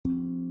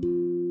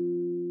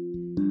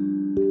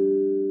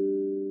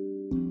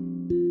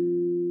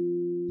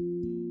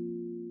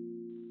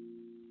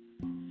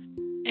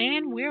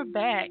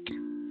back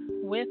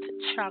with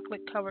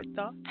Chocolate Covered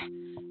Thoughts.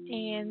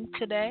 And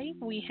today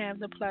we have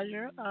the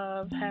pleasure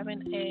of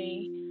having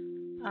a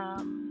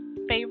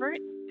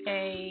favorite,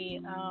 a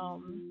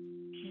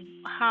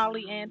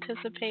highly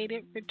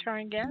anticipated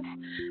return guest,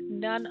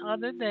 none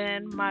other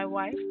than my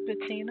wife,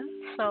 Bettina.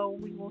 So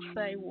we will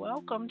say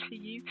welcome to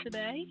you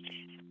today.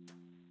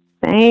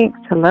 Thanks.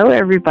 Hello,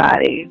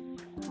 everybody.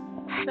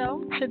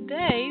 So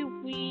today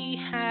we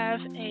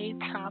have a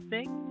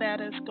topic that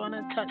is going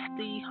to touch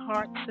the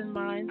hearts and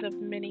minds of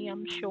many,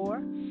 I'm sure.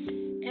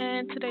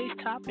 And today's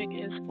topic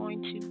is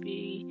going to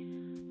be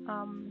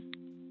um,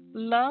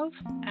 love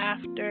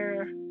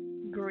after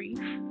grief,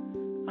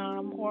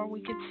 or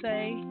we could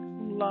say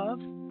love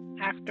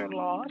after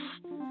loss.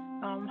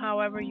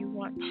 However, you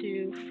want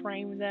to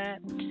frame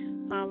that,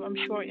 I'm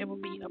sure it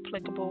will be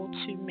applicable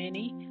to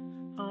many.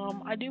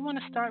 I do want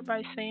to start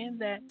by saying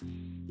that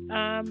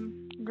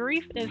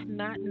grief is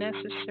not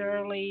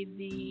necessarily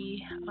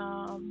the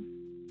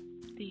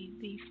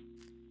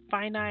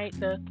finite,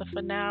 the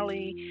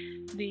finale,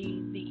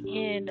 the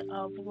end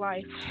of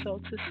life, so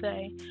to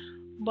say.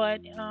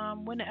 But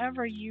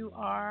whenever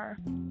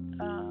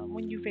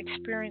when you've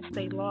experienced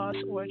a loss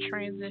or a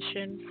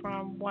transition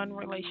from one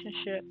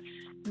relationship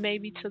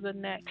maybe to the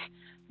next,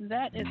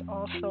 that is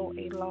also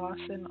a loss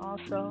and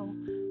also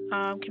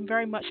can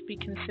very much be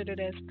considered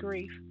as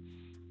grief.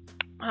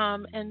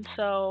 And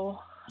so,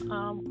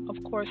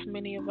 of course,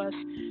 many of us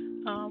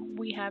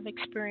we have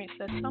experienced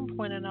at some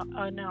point in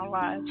our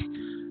lives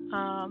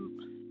um,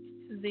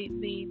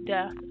 the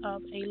death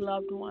of a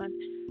loved one,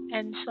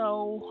 and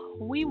so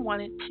we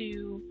wanted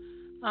to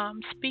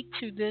speak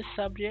to this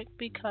subject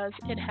because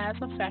it has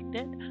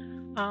affected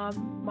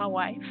my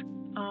wife.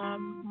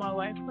 My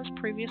wife was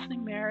previously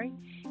married,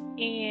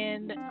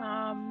 and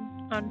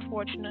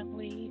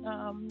unfortunately,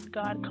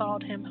 God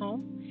called him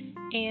home.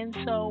 And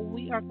so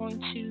we are going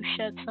to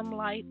shed some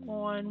light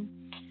on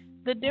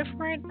the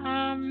different,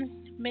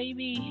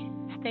 maybe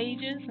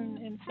stages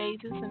and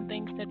phases and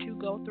things that you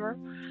go through.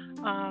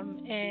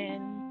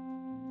 And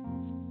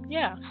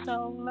yeah,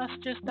 so let's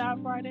just dive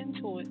right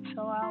into it.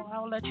 So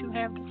I'll let you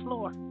have the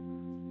floor.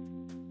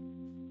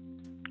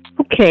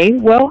 Okay,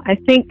 well, I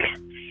think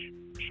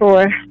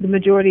for the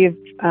majority of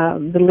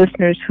the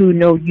listeners who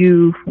know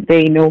you,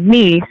 they know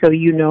me, so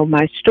you know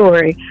my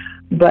story.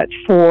 But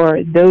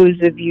for those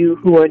of you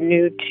who are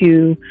new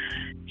to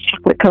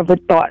chocolate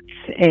covered thoughts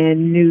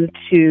and new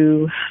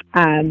to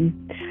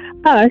um,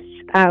 us,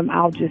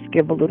 I'll just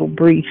give a little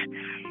brief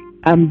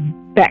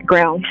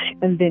background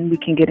and then we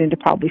can get into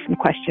probably some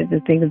questions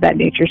and things of that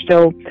nature.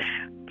 So,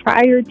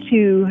 prior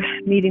to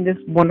meeting this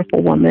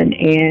wonderful woman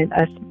and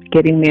us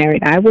getting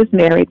married, I was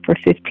married for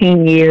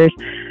 15 years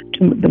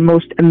to the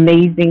most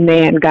amazing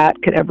man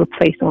God could ever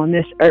place on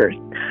this earth.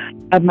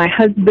 My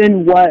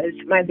husband was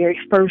my very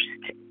first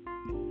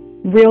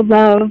real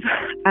love,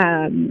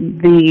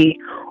 the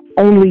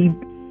only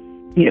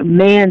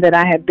man that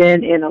I have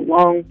been in a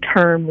long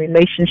term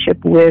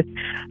relationship with.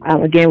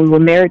 Again, we were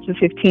married for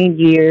 15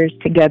 years,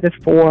 together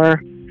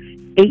for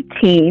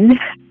 18.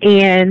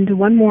 And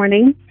one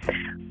morning,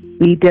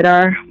 we did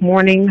our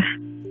morning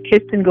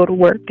kiss and go to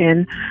work,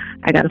 and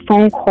I got a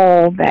phone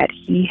call that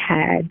he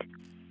had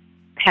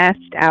passed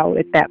out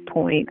at that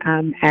point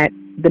at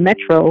the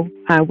metro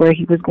where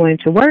he was going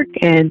to work.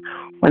 And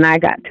when I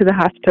got to the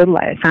hospital,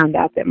 I found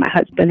out that my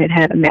husband had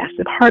had a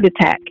massive heart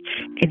attack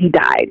and he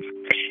died.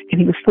 And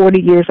he was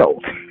 40 years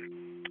old.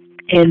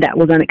 And that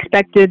was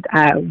unexpected.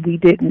 We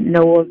didn't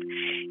know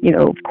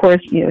of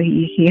course,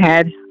 he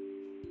had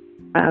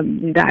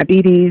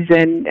diabetes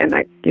and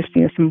I just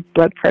some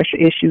blood pressure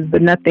issues,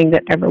 but nothing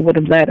that ever would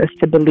have led us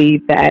to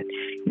believe that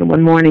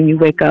one morning you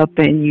wake up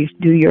and you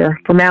do your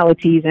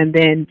formalities, and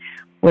then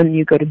when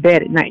you go to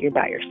bed at night you're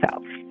by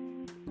yourself.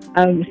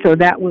 So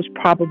that was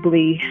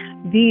probably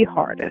the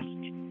hardest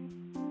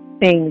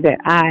thing that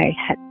I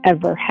had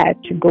ever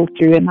had to go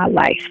through in my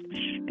life,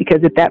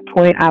 because at that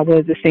point I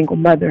was a single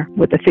mother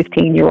with a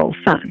 15-year-old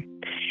son,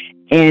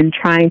 and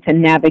trying to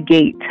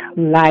navigate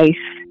life,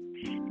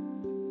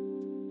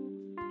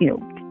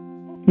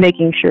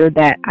 making sure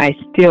that I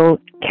still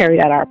carried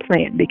out our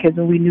plan, because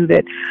when we knew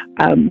that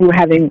we were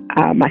having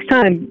my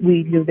son,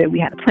 we knew that we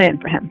had a plan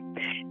for him,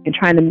 and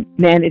trying to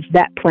manage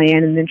that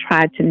plan and then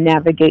try to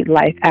navigate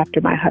life after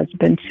my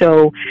husband.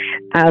 So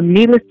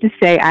needless to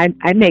say,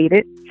 I made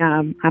it.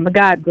 I'm a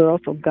God girl,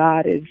 so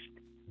God is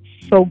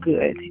so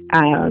good,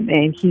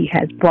 and he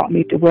has brought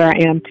me to where I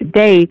am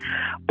today.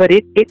 But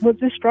it was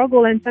a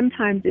struggle, and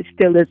sometimes it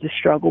still is a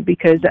struggle,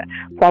 because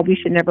while we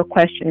should never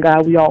question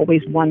God, we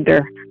always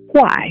wonder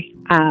why.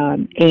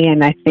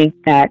 And I think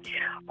that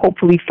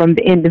hopefully from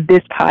the end of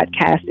this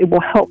podcast, it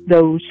will help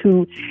those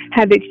who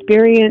have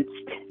experienced,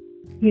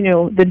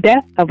 the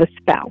death of a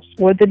spouse,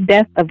 or the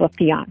death of a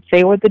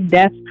fiance, or the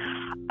death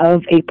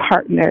of a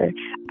partner,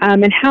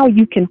 and how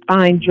you can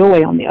find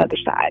joy on the other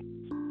side.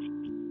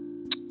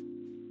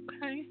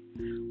 Okay.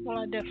 Well,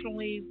 I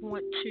definitely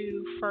want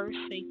to first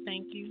say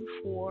thank you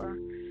for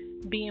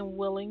being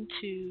willing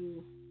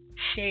to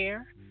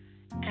share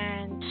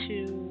and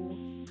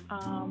to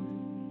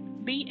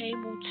be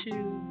able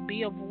to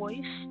be a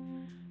voice,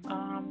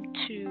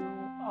 to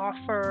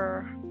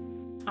offer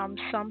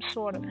some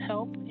sort of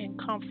help and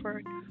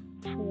comfort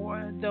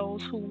for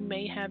those who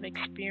may have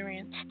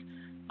experienced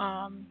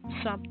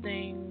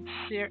something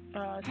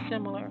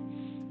similar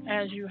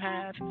as you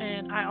have.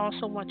 And I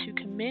also want to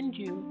commend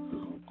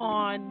you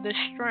on the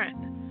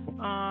strength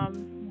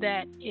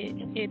that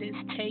it is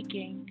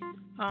taking,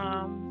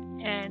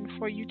 and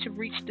for you to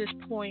reach this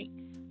point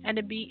and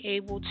to be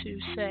able to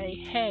say,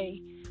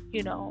 hey,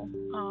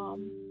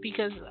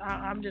 because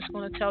I'm just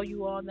going to tell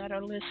you all that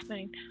are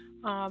listening,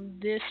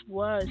 this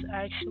was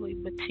actually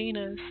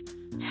Bettina's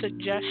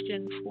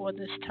suggestion for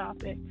this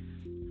topic.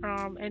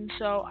 And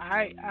so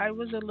I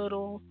was a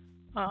little,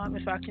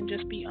 if I can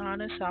just be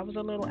honest, I was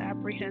a little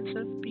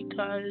apprehensive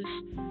because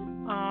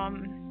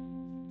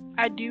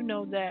I do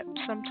know that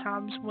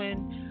sometimes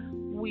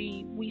when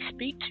we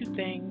speak to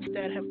things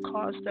that have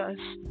caused us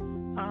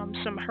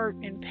some hurt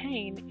and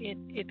pain,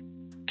 it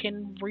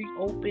can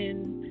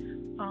reopen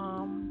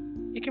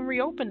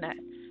that.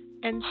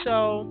 And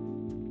so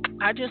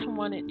I just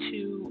wanted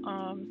to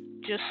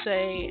just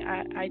say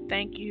I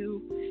thank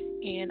you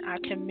and I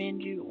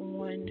commend you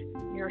on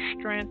your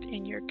strength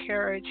and your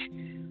courage,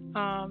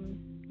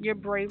 your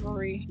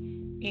bravery,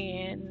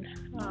 and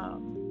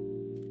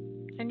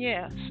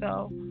yeah.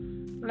 So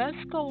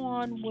let's go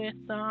on with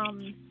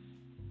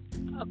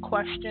a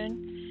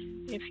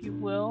question, if you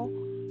will.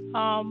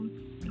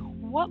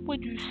 What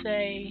would you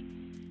say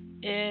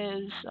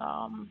is,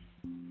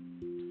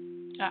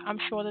 I'm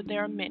sure that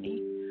there are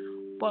many,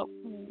 but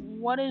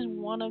what is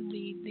one of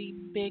the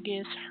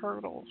biggest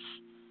hurdles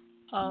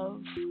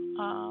of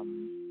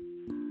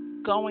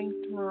going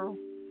through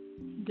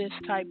this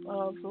type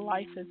of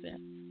life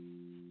event?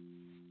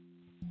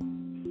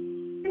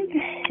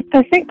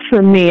 I think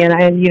for me, and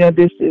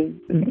this is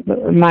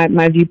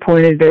my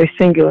viewpoint is very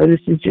singular.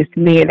 This is just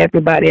me, and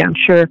everybody, I'm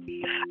sure,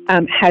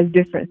 has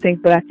different things.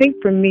 But I think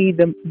for me,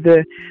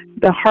 the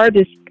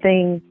hardest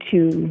thing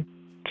to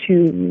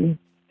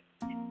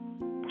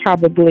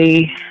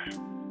probably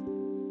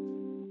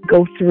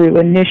go through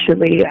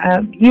initially,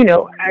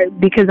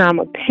 because I'm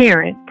a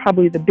parent,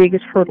 probably the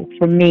biggest hurdle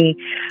for me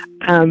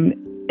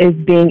is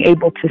being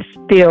able to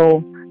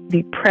still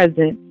be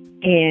present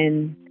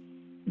and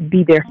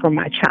be there for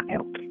my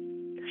child.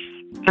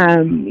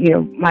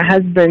 My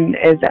husband,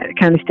 as I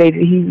kind of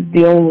stated, he was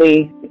the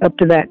only, up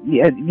to that,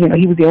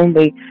 he was the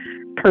only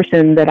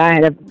person that I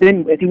had ever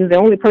been with. He was the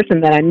only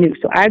person that I knew.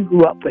 So I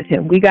grew up with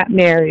him. We got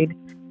married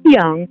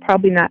young,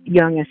 probably not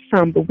young as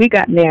some, but we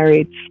got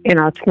married in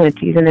our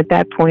 20s. And at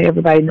that point,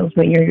 everybody knows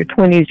when you're in your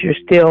 20s, you're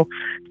still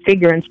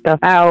figuring stuff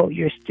out.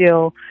 You're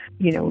still,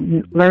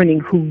 learning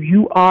who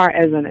you are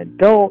as an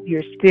adult.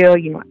 You're still,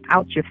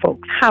 out your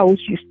folks' house.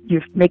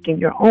 You're making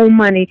your own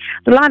money.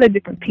 There's a lot of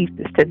different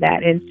pieces to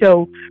that. And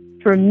so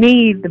for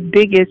me, the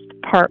biggest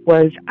part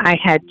was I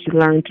had to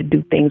learn to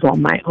do things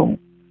on my own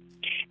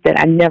that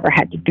I never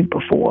had to do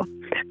before.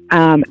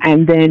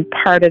 And then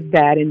part of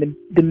that, and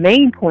the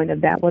main point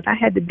of that was I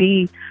had to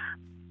be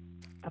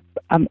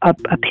a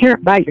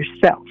parent by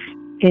yourself.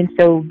 And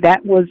so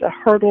that was a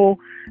hurdle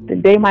the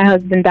day my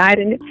husband died,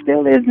 and it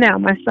still is now.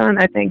 My son,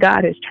 I thank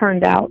God, has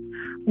turned out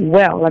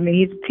well. I mean,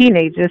 he's a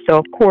teenager, so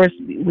of course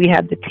we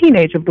have the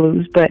teenager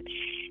blues, but,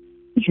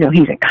 he's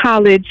in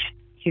college.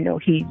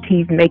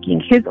 He's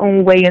making his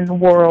own way in the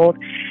world.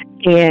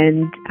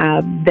 And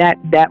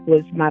that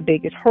was my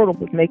biggest hurdle,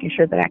 was making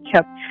sure that I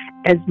kept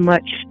as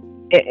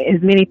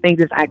many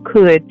things as I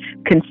could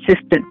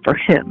consistent for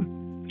him.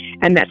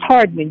 And that's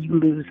hard when you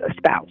lose a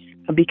spouse,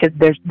 because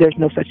there's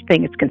no such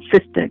thing as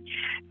consistent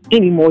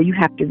anymore. You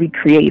have to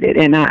recreate it.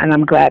 And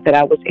I'm glad that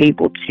I was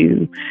able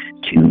to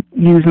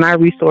use my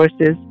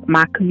resources,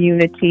 my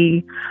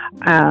community,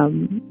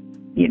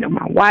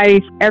 my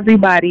wife.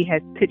 Everybody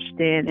has pitched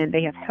in, and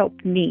they have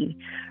helped me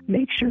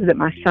make sure that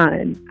my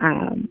son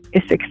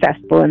is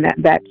successful, and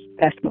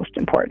that's most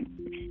important.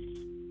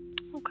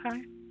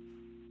 Okay.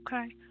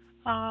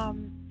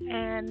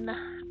 And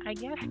I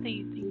guess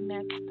the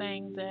next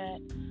thing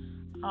that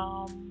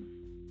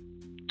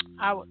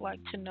I would like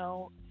to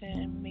know,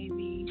 and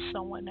maybe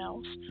someone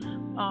else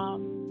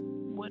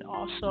would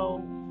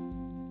also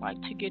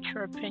like to get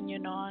your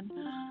opinion on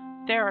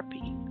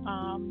therapy.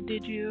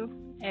 Did you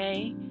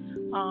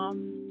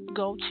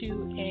go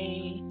to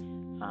a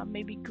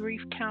maybe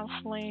grief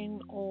counseling,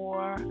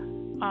 or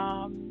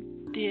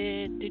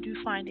did you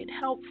find it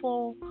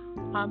helpful?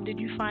 Did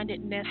you find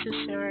it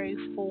necessary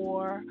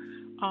for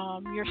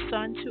your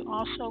son to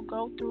also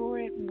go through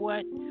it?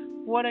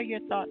 What are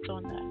your thoughts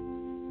on that?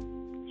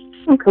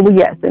 Okay, well,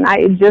 yes, and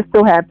it just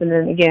so happened,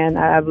 and again,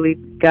 I believe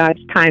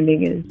God's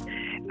timing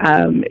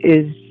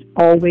is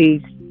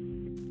always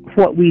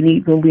what we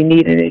need when we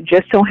need it. It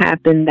just so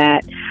happened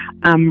that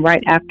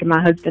right after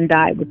my husband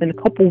died, within a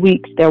couple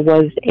weeks, there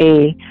was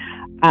a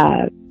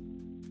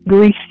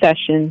grief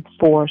session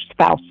for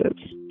spouses,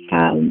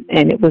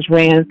 and it was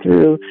ran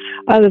through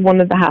one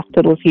of the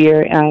hospitals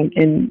here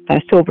in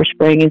Silver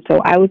Spring, and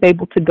so I was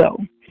able to go.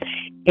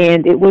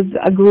 And it was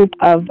a group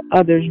of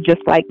others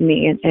just like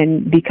me.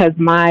 And because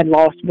my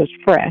loss was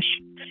fresh,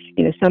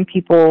 some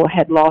people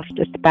had lost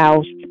a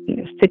spouse,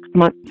 6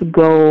 months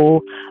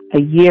ago, a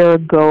year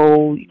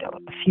ago,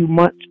 a few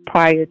months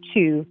prior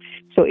to.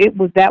 So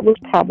that was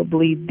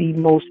probably the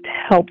most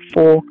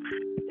helpful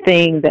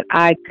thing that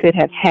I could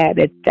have had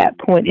at that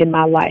point in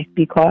my life,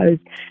 because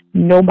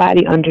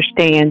nobody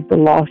understands the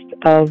loss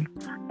of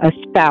a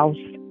spouse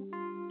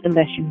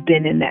unless you've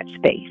been in that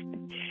space.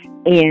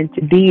 And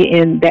to be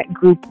in that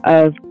group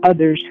of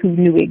others who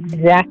knew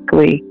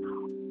exactly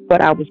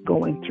what I was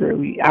going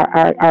through.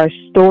 Our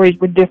stories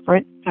were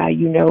different,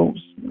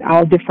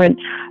 all different,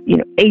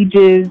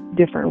 ages,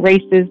 different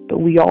races, but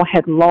we all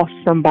had lost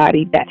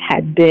somebody that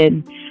had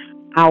been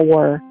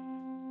our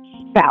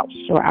spouse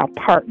or our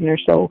partner.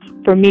 So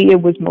for me,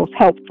 it was most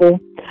helpful.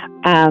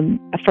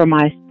 For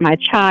my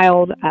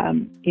child,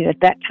 at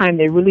that time,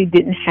 they really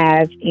didn't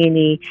have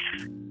any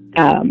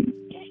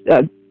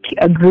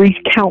a grief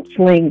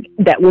counseling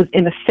that was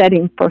in a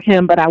setting for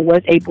him, but I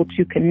was able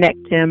to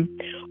connect him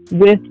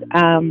with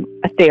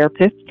a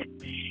therapist,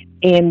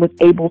 and was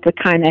able to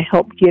kind of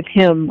help give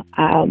him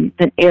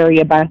an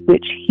area by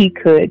which he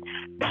could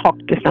talk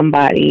to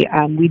somebody.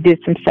 We did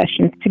some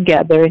sessions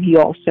together, and he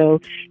also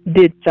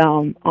did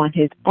some on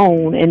his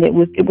own, and it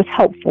was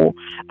helpful.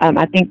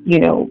 I think,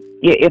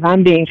 if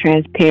I'm being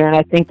transparent,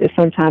 I think that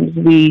sometimes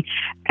we,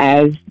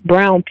 as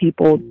brown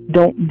people,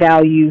 don't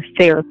value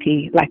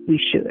therapy like we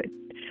should.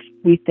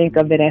 We think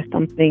of it as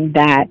something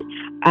that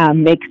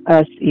makes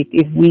us,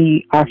 if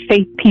we are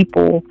faith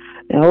people,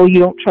 you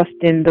don't trust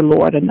in the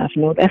Lord enough.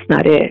 No, that's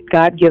not it.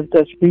 God gives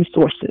us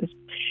resources,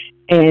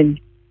 and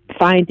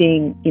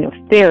finding,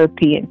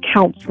 therapy and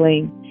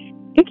counseling,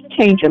 it can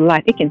change your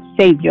life. It can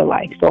save your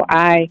life. So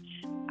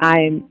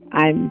I'm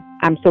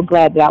so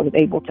glad that I was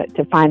able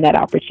to find that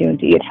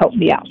opportunity. It helped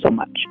me out so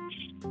much.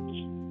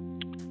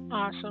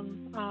 Awesome.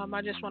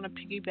 I just want to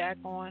piggyback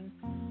on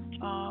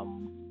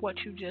what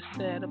you just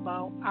said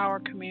about our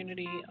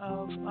community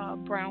of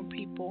brown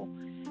people,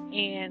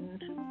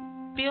 and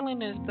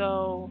feeling as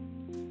though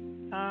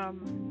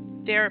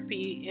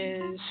therapy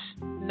is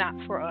not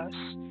for us.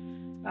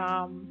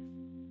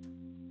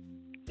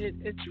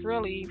 It's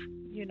really,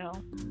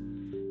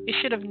 it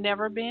should have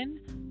never been,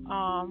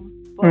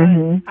 but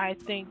I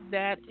think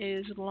that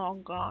is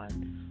long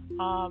gone.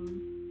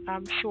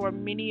 I'm sure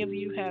many of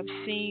you have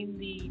seen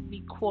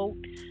the quote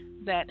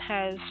that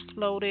has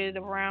floated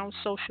around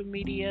social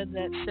media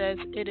that says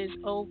it is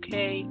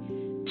okay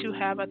to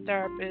have a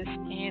therapist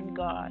in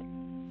God.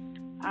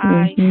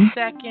 I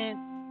second,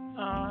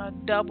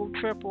 double,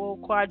 triple,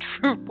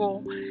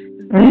 quadruple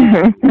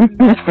that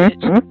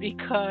message,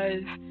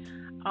 because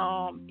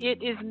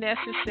it is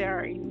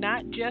necessary,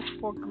 not just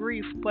for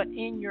grief, but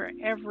in your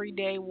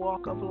everyday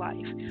walk of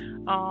life.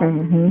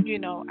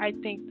 I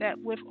think that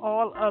with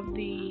all of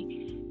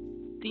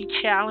the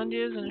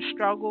challenges and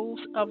struggles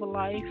of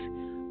life,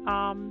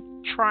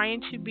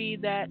 trying to be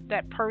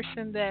that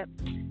person that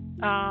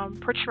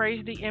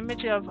portrays the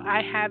image of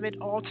I have it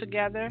all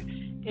together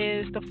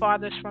is the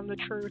farthest from the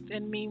truth.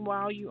 And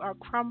meanwhile, you are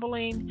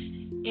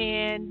crumbling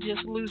and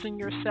just losing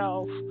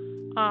yourself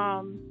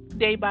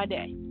day by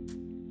day.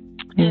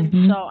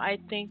 And so I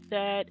think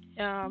that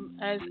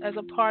as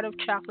a part of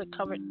Chocolate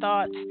Covered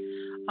Thoughts,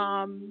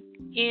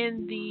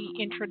 in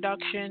the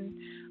introduction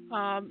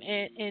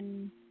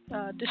and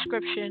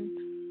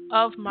description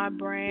of my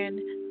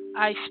brand,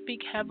 I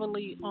speak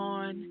heavily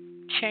on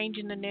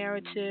changing the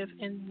narrative,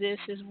 and this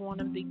is one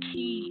of the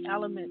key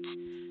elements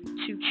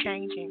to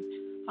changing,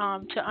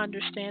 to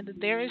understand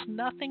that there is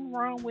nothing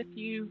wrong with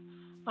you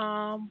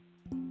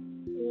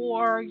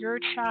or your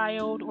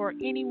child or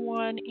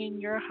anyone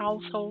in your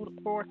household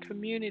or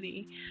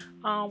community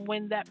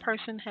when that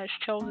person has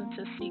chosen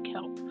to seek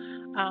help.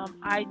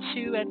 I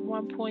too at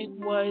one point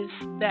was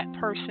that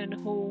person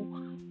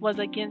who was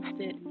against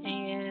it,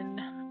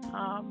 and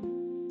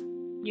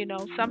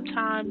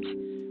sometimes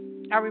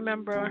I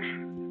remember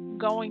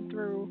going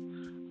through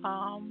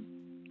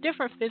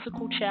different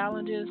physical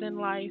challenges in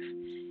life,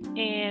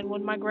 and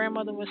when my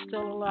grandmother was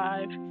still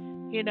alive,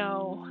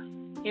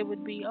 it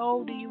would be,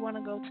 oh, do you want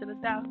to go to the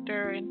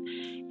doctor? And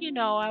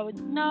I would,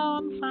 no,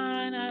 I'm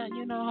fine.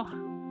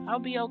 I'll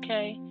be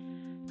okay.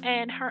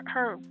 And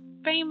her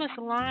famous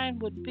line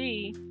would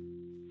be,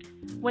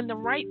 when the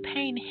right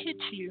pain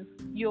hits you,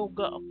 you'll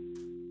go.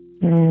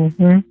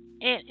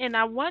 And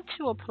I want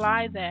to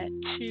apply that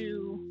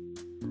to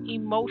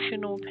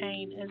emotional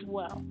pain as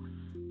well.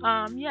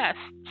 Yes,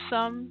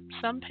 some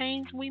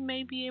pains we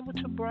may be able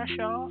to brush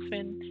off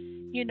and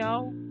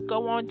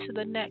go on to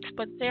the next,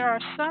 but there are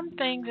some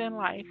things in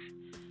life,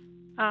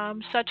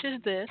 such as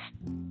this,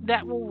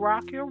 that will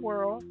rock your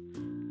world,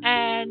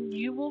 and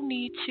you will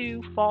need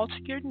to fall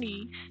to your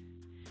knees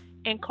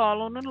and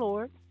call on the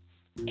Lord,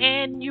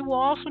 and you will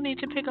also need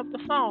to pick up the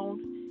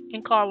phone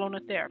and call on a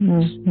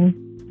therapist.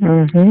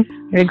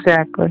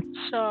 Exactly.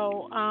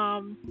 So,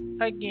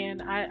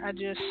 again, I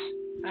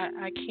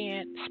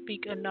can't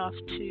speak enough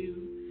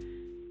to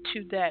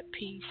that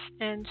piece.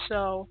 And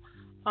so,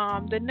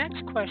 the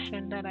next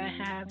question that I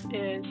have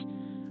is,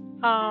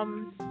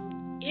 Um,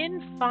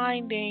 in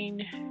finding,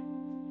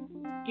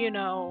 you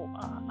know,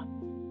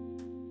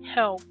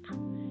 help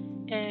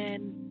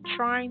and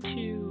trying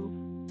to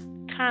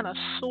kind of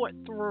sort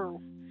through,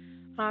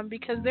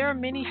 because there are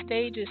many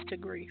stages to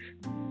grief.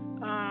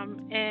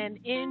 And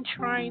in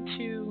trying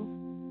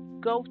to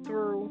go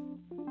through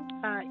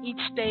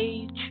each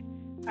stage,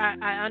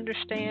 I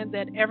understand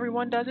that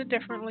everyone does it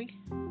differently.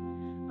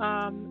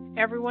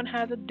 Everyone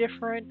has a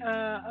different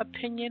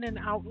opinion and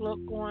outlook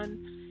on,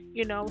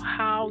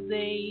 how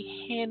they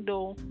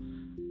handle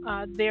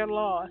their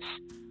loss.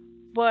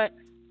 But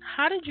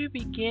how did you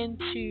begin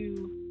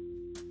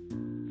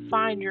to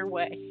find your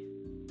way?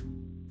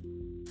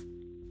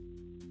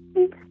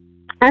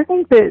 I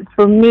think that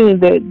for me,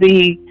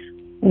 the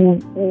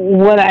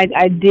what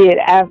I did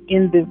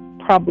in the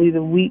probably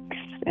the weeks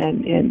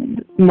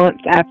and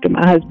months after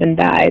my husband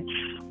died,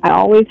 I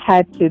always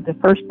had to. The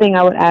first thing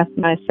I would ask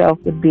myself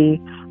would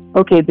be,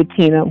 okay,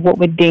 Bettina, what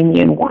would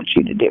Damien want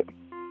you to do?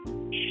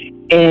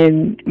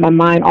 And my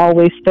mind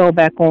always fell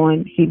back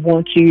on he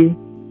wants you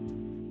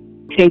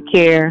to take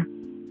care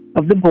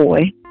of the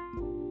boy,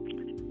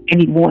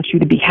 and he wants you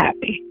to be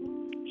happy.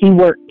 He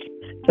worked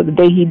to the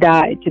day he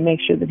died to make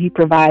sure that he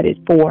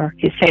provided for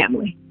his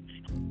family.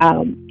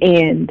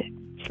 And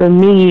for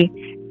me,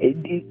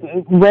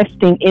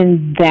 resting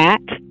in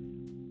that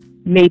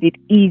made it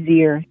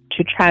easier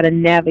to try to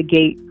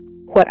navigate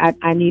what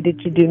I needed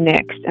to do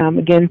next.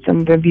 Again,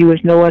 some reviewers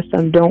know us,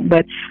 some don't,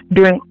 but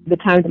during the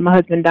time that my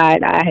husband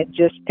died, I had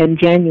just in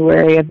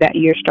January of that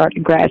year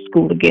started grad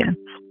school again,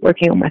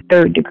 working on my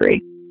third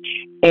degree.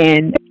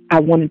 And I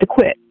wanted to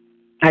quit.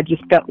 I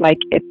just felt like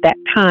at that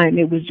time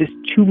it was just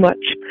too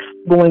much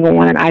going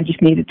on, and I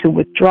just needed to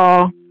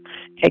withdraw,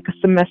 take a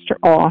semester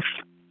off,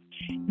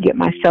 get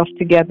myself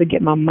together,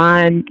 get my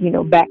mind,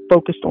 back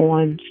focused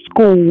on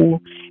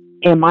school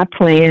and my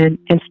plan,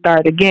 and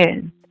start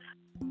again.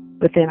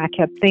 But then I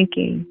kept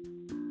thinking,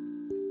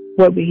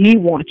 what would he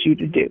want you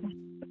to do?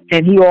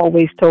 And he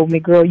always told me,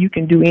 girl, you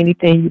can do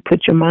anything you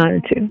put your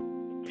mind to.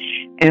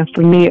 And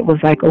for me, it was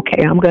like,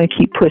 okay, I'm going to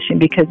keep pushing,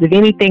 because if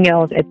anything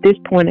else, at this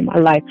point in my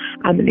life,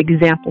 I'm an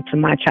example to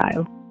my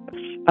child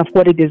of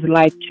what it is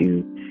like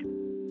to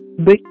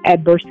look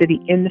adversity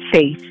in the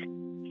face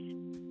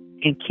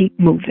and keep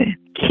moving,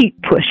 keep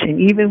pushing,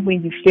 even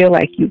when you feel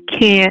like you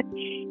can't,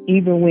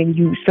 even when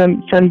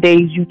some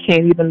days you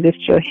can't even lift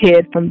your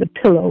head from the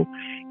pillow,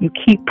 you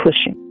keep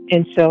pushing.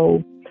 And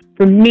so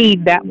for me,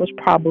 that was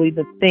probably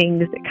the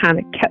things that kind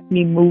of kept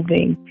me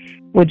moving,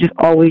 was just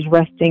always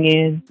resting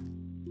in,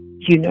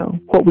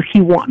 what would he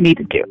want me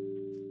to do?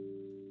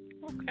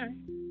 Okay,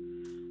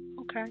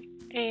 okay.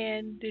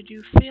 And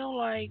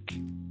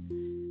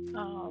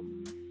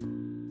um,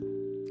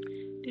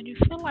 did you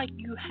feel like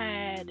you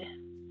had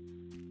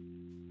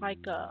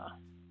like a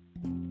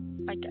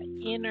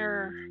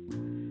inner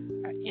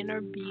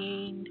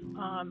being,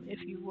 if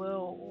you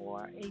will,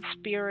 or a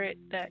spirit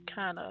that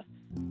kind of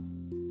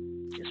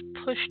just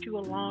pushed you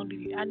along?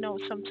 I know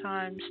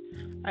sometimes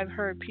I've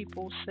heard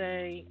people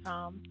say,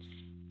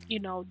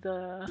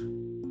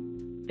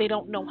 they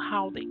don't know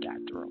how they got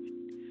through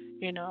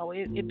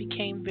it. It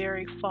became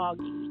very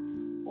foggy,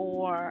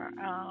 or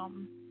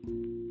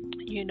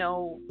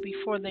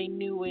before they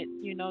knew it,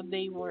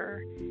 they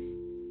were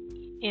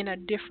in a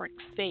different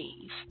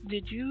phase.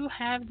 Did you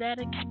have that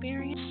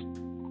experience?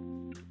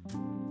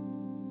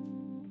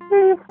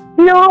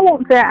 No, I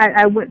won't say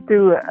I went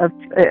through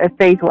a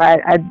phase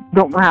where I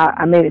don't know how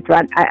I made it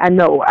through. I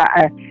know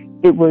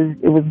it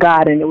was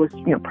God, and it was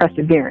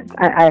perseverance.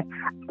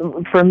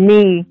 For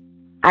me,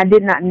 I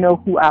did not know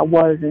who I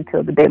was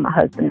until the day my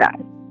husband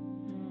died,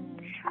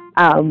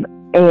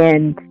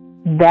 and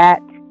that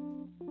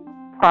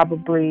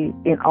probably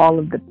in all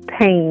of the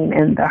pain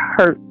and the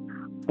hurt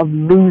of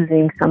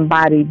losing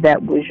somebody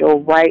that was your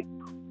right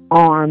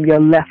arm, your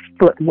left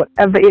foot,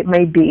 whatever it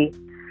may be,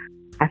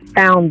 I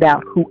found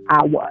out who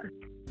I was.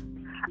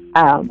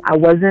 I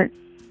wasn't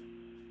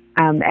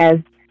as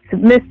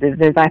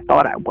submissive as I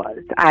thought I was.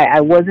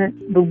 I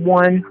wasn't the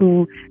one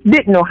who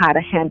didn't know how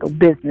to handle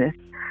business.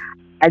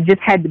 I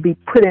just had to be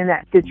put in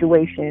that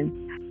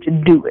situation to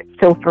do it.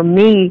 So for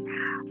me,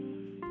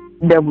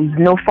 there was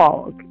no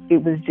fog.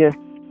 It was just,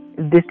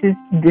 this is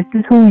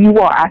who you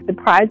are. I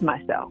surprised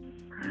myself.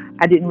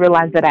 I didn't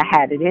realize that I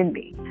had it in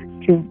me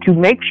to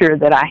make sure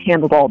that I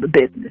handled all the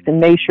business and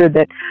made sure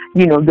that,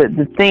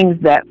 the things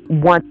that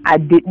once I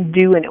didn't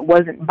do, and it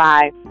wasn't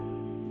by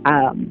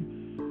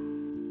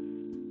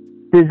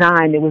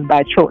design, it was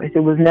by choice.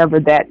 It was never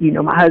that,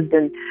 my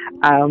husband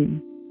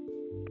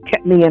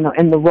kept me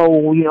in the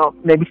role,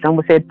 maybe some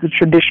would say the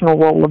traditional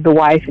role of the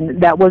wife, and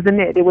that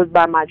wasn't it. It was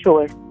by my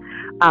choice.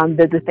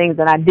 The things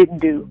that I didn't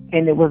do,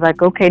 and it was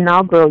like, okay,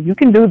 now girl, you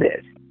can do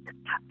this.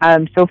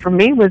 So for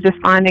me, it was just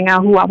finding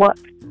out who I was.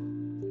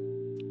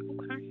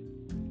 Okay.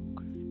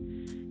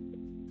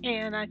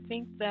 And I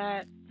think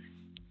that,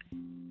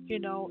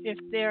 if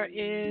there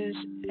is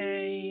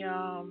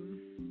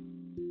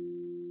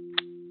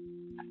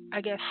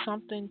I guess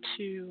something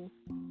to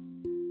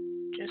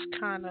just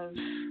kind of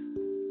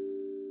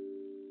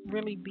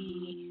really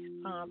be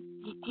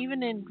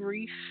even in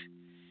grief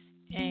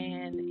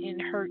and in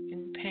hurt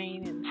and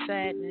pain and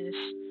sadness,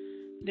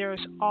 there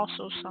is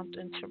also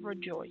something to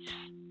rejoice.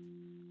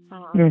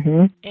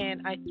 Mhm.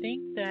 And I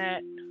think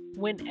that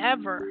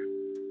whenever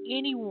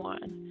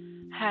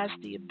anyone has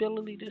the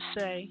ability to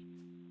say,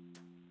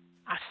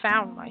 I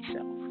found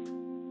myself,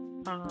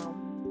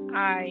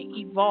 I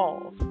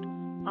evolved,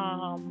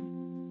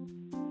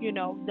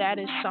 that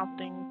is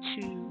something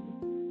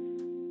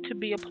to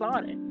be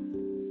applauded.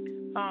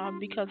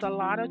 Because a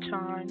lot of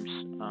times,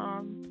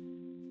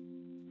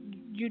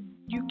 you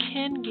you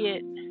can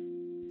get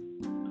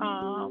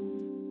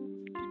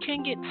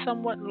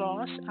somewhat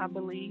lost. I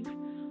believe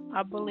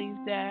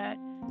that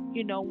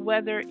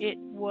whether it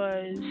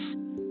was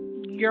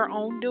your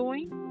own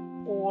doing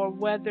or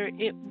whether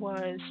it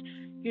was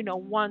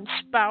one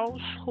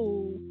spouse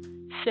who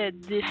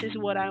said this is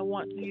what I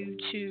want you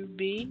to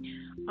be.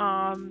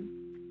 Um,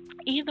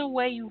 Either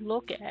way you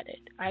look at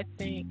it, I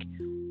think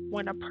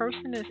when a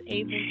person is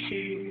able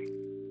to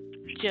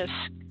just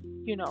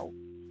you know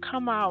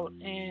come out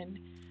and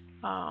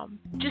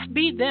just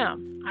be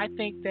them, I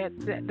think that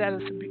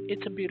is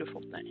it's a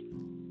beautiful thing.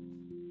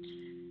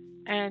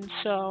 And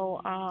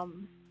so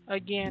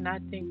again, I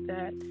think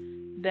that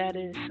that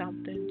is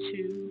something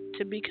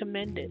to be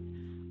commended.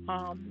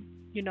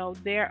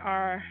 There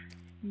are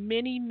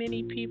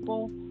many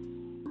people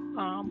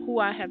who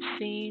I have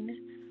seen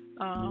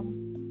um,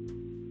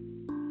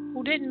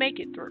 who didn't make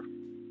it through,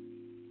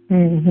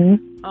 Mhm.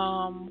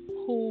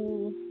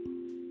 who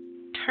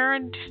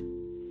turned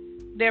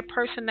their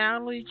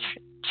personality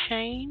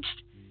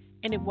changed,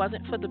 and it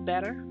wasn't for the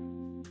better,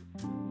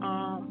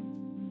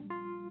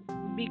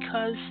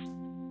 because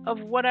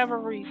of whatever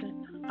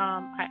reason.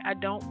 I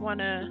don't want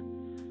to.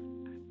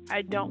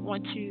 I don't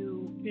want to,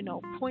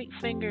 point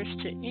fingers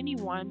to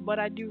anyone, but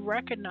I do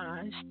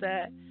recognize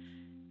that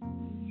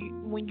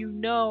when you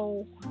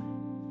know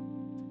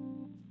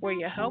where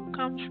your help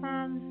comes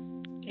from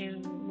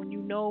and when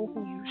you know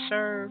who you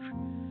serve,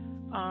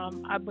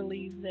 I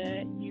believe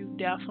that you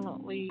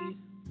definitely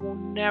will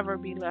never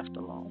be left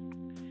alone.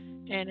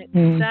 And it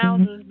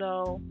sounds Mhm. as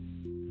though,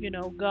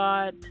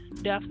 God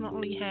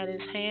definitely had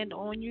his hand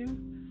on you,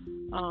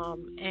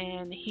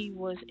 and he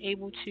was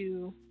able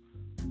to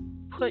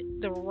put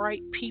the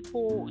right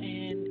people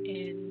and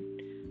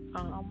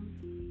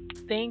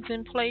things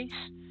in place,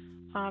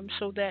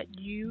 so that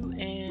you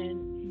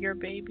and your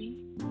baby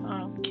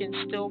can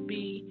still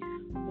be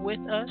with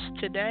us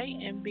today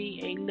and be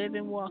a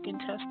living, walking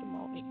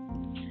testimony.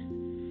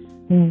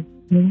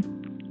 Mhm.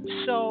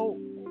 So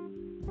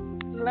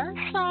let's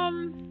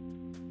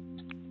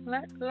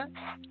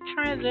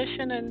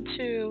transition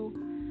into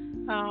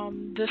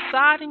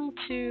deciding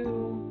to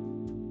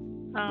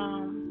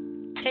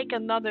take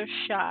another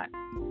shot,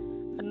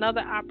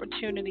 another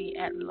opportunity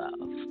at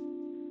love.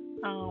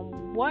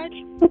 What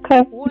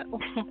Okay. what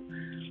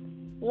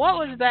what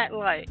was that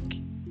like?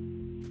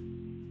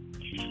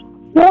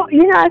 Well,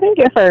 I think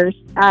at first,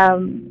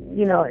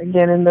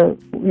 again, in the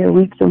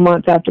weeks and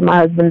months after my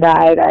husband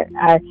died,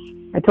 I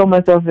told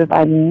myself if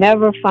I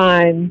never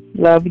find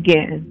love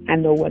again, I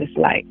know what it's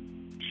like.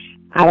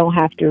 I don't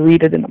have to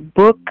read it in a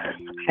book.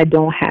 I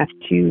don't have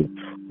to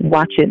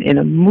watch it in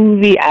a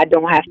movie. I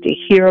don't have to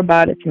hear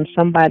about it from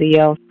somebody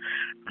else.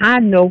 I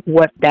know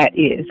what that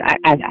is. I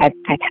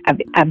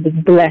was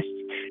blessed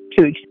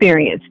to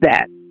experience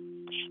that.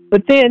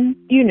 But then,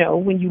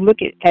 when you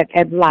look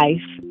at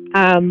life,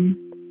 um,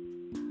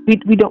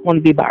 we don't want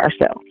to be by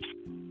ourselves.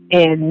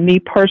 And me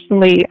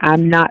personally,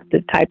 I'm not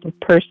the type of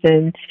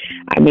person.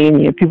 I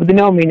mean, people that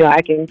know me know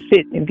I can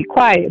sit and be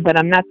quiet, but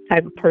I'm not the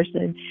type of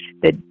person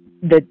that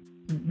that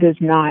does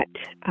not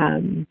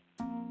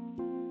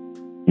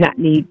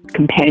need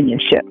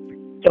companionship.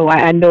 So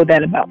I know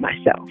that about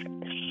myself.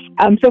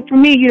 So for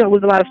me, it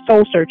was a lot of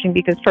soul searching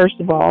because first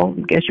of all,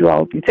 I guess you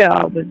all can tell,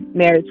 I was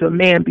married to a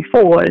man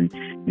before, and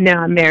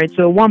now I'm married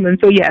to a woman.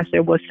 So yes,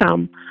 there was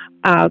some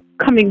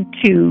coming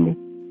to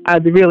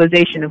the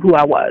realization of who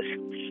I was,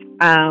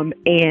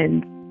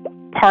 and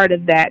part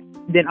of that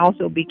then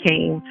also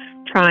became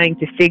trying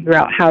to figure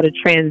out how to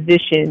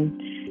transition,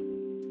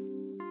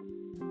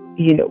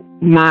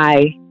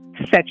 my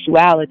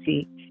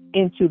sexuality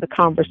into the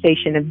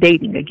conversation of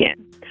dating again.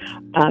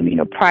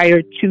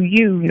 Prior to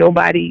you,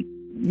 nobody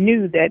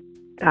knew that,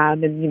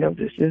 and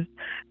this is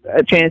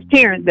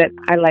transparent that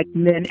I like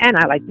men and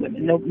I like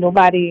women. No,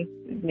 nobody,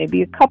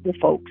 maybe a couple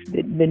folks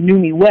that knew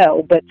me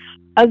well, but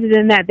other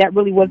than that, that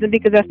really wasn't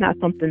because that's not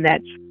something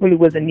that really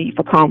was a need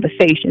for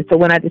conversation. So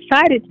when I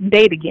decided to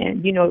date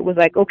again, it was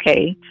like,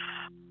 okay,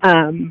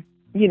 how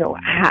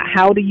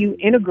do you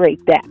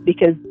integrate that?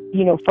 Because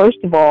first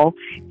of all,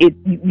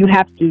 you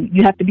have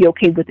to be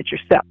okay with it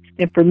yourself.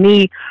 And for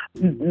me,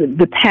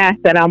 the path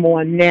that I'm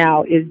on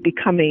now is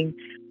becoming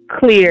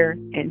clear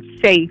and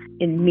safe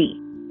in me,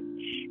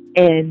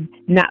 and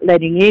not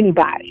letting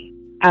anybody,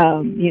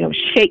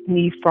 shake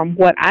me from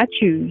what I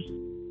choose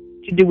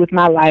to do with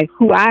my life,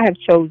 who I have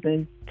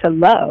chosen to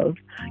love,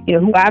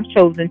 who I've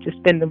chosen to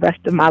spend the rest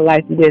of my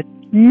life with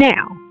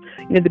now.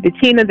 The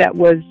Bettina that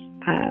was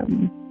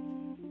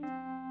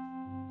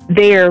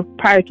there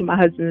prior to my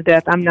husband's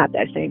death, I'm not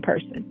that same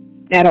person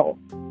at all.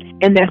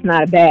 And that's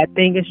not a bad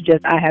thing. It's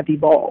just I have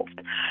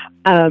evolved.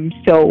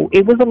 So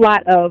it was a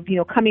lot of,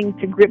 coming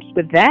to grips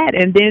with that.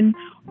 And then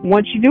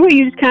once you do it,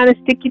 you just kind of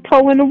stick your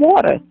toe in the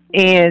water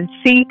and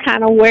see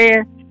kind of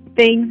where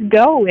things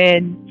go.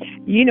 And,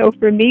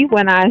 for me,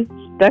 when I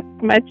stuck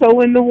my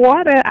toe in the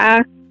water,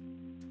 I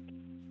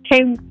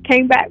came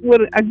back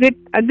with a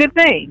good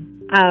thing.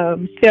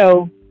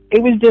 So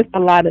it was just a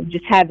lot of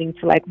just having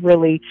to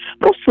really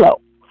go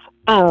slow.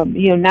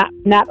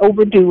 Not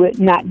overdo it,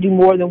 not do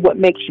more than what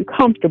makes you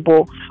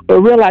comfortable, but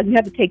realize you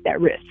have to take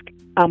that risk.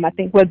 I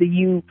think whether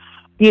your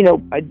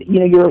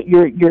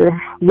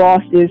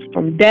loss is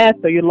from death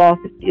or your loss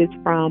is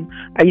from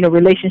a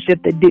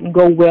relationship that didn't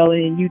go well,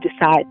 and you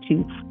decide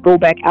to go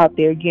back out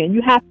there again,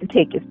 you have to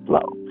take it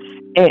slow,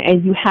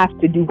 and you have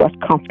to do what's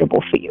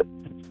comfortable for you.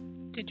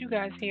 Did you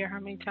guys hear how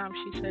many times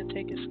she said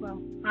take it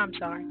slow? I'm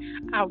sorry.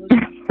 I was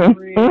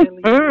really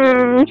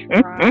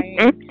trying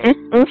to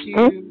just be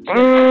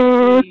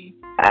really,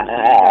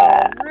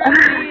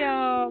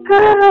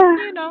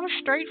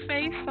 straight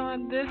face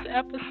on this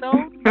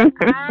episode. But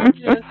I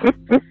just,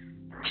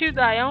 to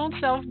thy own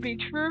self be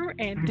true.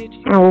 And did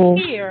you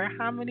hear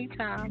how many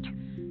times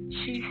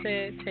she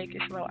said take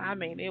it slow? I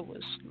mean, it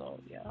was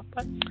slow, yeah.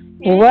 But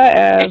anyway,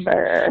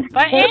 whatever.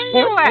 But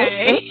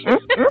anyway.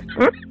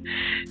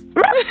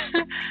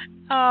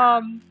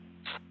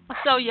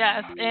 So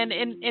yes, and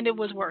it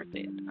was worth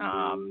it.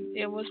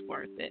 It was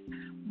worth it.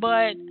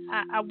 But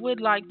I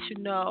would like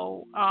to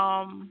know,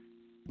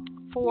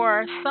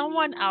 for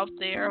someone out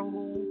there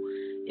who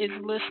is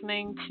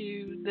listening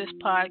to this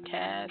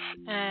podcast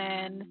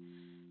and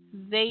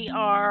they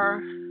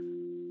are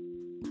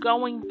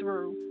going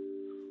through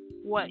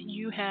what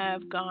you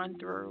have gone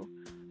through,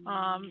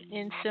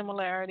 in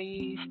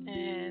similarities,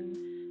 and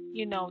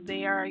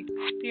they are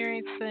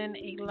experiencing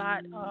a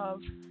lot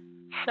of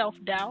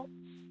self-doubt.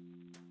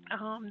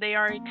 They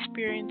are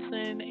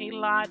experiencing a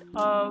lot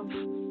of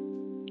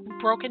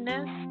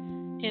brokenness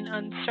and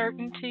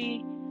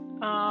uncertainty.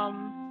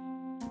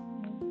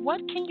 What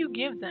can you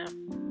give them?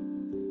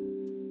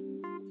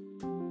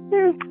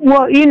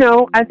 Well,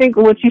 I think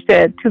what you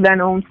said, to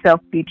thine own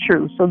self be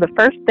true. So the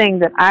first thing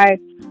that I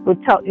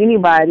would tell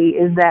anybody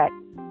is that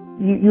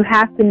you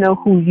have to know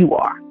who you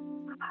are.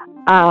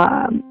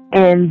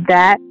 And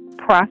that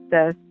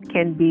process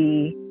can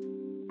be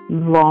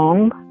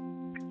long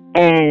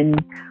and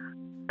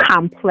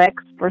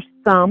complex for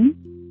some,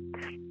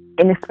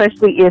 and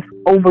especially if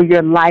over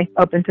your life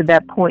up until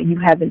that point you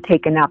haven't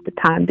taken out the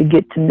time to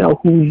get to know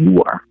who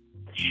you are.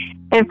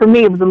 And for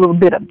me, it was a little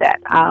bit of that.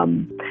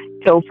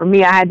 So for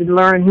me, I had to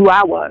learn who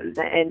I was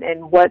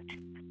and what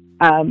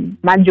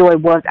my joy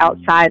was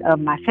outside of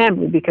my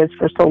family, because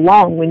for so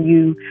long, when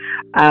you're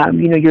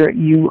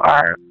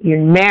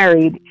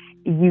married,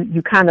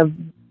 you kind of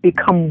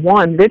become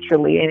one,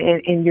 literally,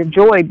 and your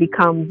joy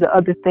becomes the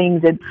other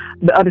things and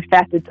the other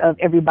facets of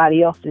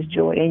everybody else's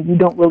joy, and you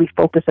don't really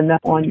focus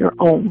enough on your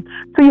own.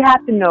 So you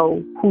have to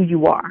know who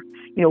you are,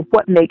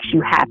 what makes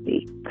you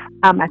happy.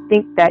 I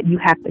think that you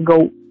have to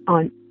go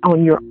on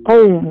your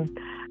own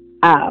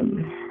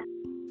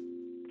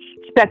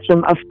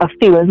spectrum of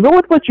feelings. Go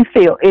with what you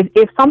feel. If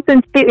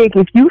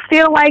you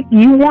feel like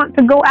you want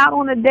to go out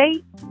on a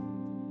date,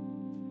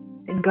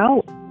 then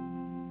go.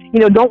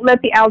 Don't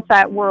let the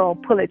outside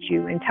world pull at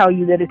you and tell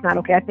you that it's not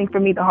okay. I think for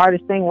me, the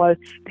hardest thing was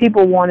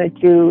people wanted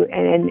to,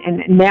 and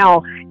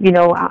now,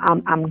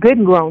 I'm good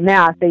and grown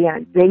now. I say,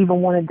 they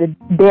even wanted to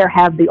dare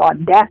have the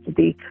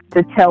audacity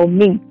to tell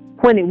me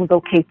when it was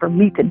okay for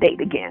me to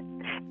date again.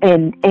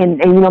 And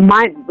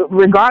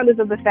regardless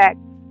of the fact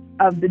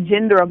of the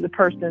gender of the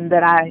person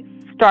that I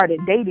started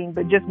dating,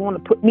 but just want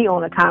to put me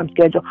on a time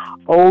schedule.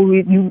 Oh,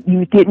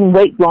 you didn't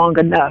wait long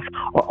enough.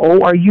 Or,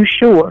 oh, are you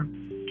sure?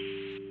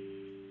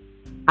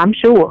 I'm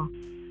sure.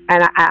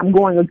 And I'm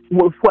going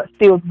with what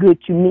feels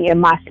good to me and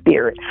my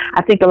spirit.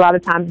 I think a lot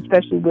of times,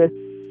 especially with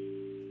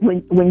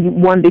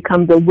when one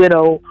becomes a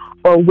widow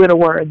or a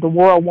widower, the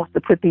world wants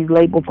to put these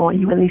labels on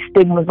you and these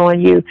stigmas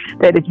on you,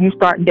 that if you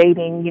start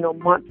dating,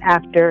 months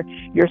after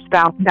your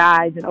spouse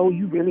dies, and, oh,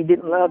 you really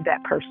didn't love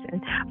that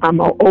person.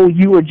 Oh,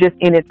 you were just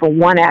in it for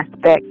one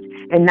aspect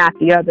and not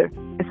the other.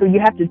 And so you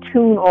have to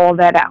tune all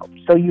that out.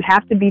 So you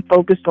have to be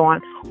focused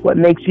on what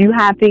makes you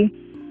happy,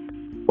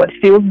 what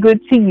feels good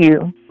to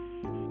you,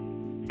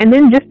 and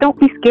then just don't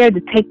be scared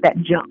to take that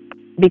jump,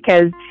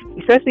 because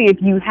especially if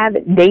you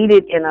haven't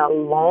dated in a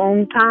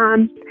long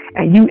time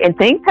and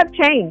things have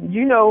changed.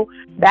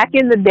 Back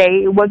in the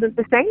day, it wasn't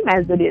the same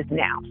as it is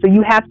now. So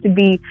you have to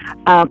be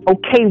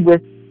okay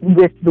with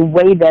the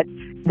way that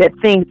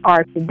things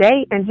are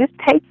today, and just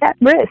take that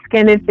risk.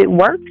 And if it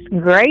works,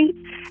 great.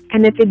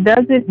 And if it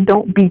doesn't,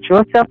 don't beat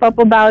yourself up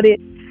about it.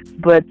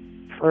 But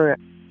for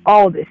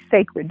all this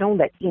sacred, don't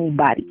let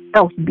anybody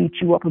else beat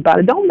you up about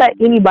it. Don't let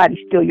anybody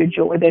steal your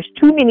joy. There's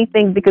too many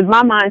things, because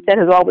my mindset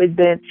has always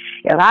been,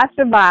 if I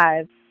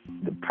survive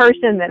the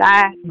person that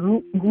I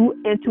grew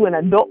into an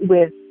adult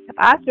with, if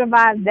I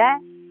survived that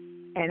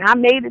and I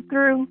made it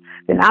through,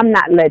 then I'm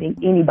not letting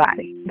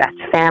anybody, that's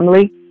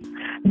family,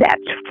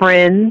 that's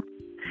friends,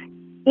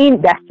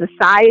 that's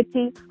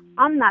society.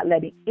 I'm not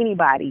letting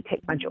anybody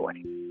take my joy.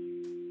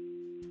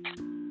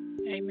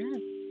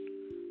 Amen.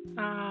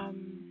 Um,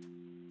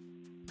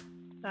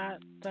 that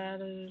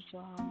is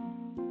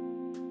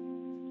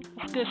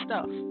that's good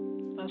stuff.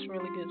 That's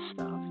really good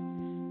stuff.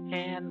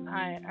 And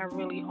I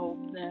really hope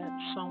that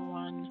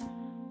someone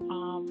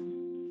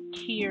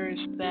hears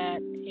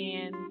that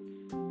and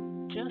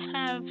just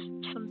have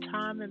some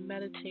time and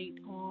meditate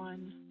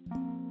on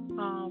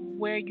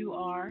where you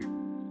are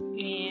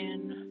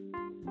and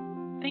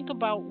think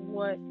about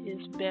what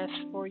is best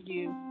for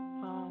you.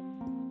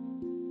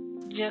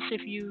 Just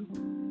if you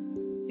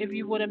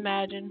would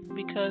imagine,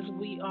 because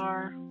we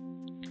are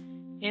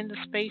in the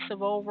space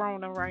of old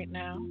Rona right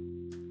now.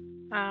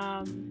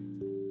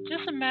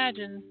 Just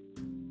imagine,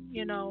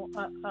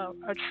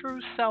 a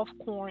true self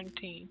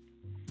quarantine,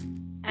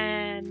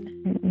 and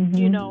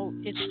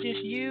it's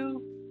just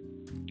you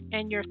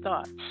and your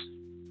thoughts.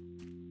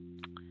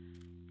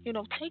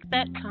 Take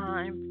that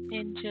time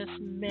and just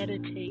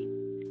meditate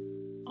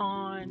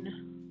on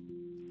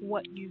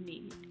what you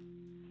need.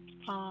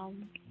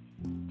 Um,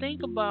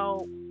 think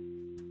about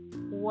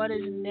what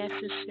is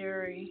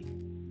necessary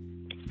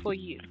for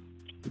you.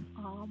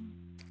 Um,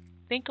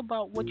 think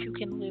about what you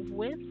can live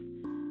with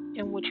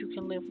and what you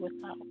can live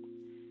without.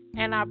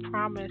 And I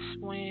promise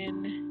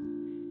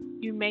when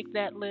you make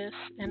that list,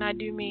 and I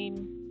do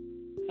mean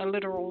a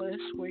literal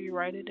list where you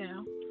write it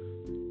down,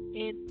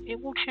 it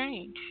will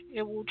change.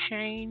 It will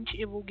change.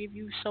 It will give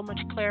you so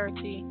much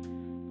clarity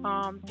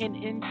and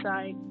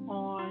insight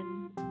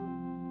on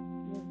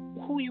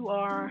who you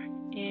are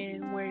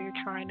and where you're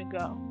trying to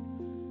go.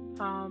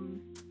 Um,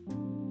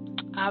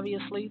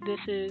 obviously, this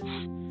is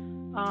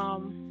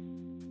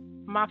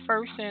my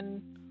first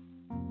and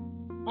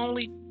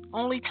only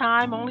only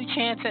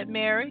chance at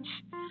marriage.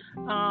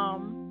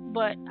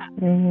 But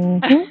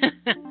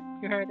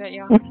you heard that,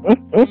 y'all.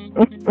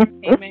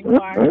 Amen,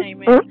 choir.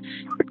 Amen.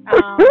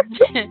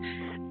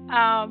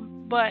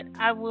 But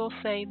I will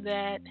say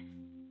that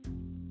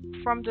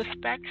from the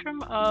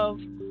spectrum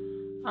of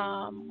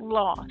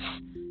loss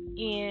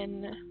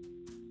in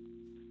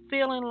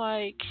feeling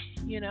like,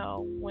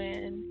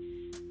 when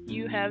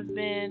you have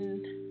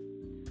been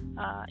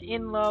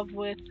in love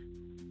with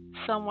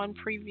someone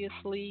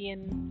previously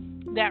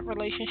and that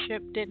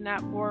relationship did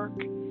not work,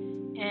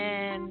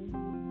 and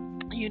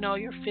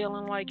you're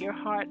feeling like your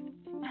heart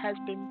has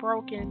been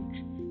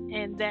broken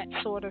and that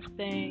sort of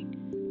thing.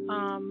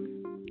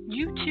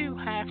 You too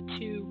have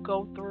to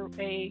go through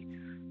a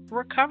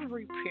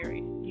recovery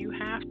period. You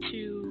have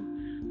to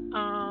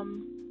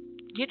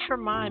get your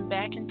mind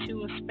back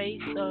into a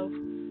space of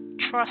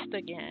trust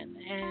again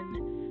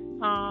and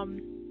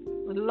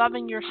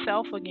loving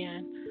yourself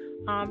again.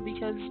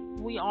 Because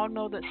we all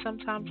know that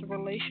sometimes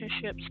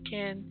relationships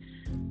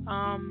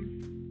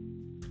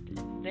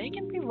they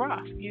can be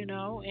rough,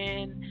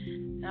 and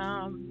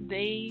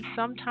they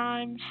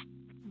sometimes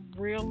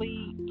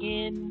really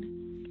in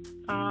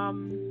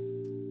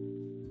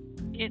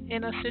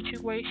a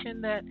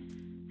situation that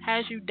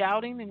has you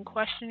doubting and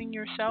questioning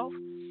yourself.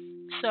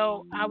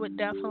 So I would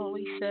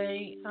definitely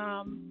say,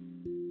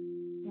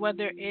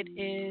 whether it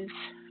is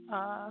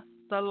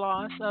the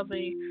loss of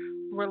a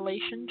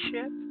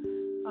relationship,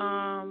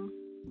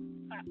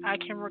 I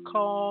can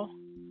recall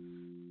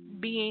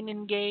being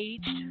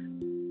engaged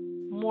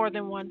more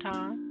than one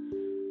time,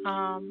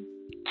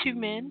 two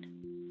men,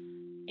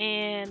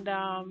 and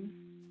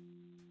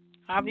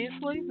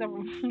obviously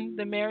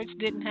the marriage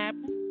didn't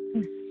happen,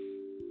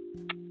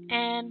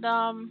 and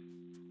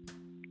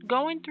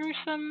going through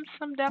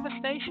some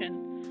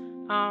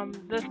devastation.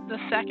 The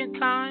second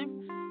time,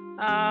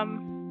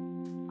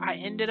 I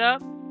ended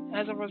up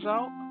as a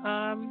result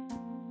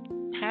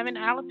having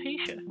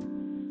alopecia.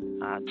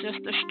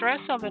 Just the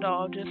stress of it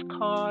all just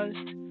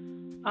caused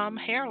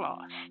hair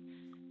loss.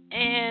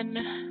 And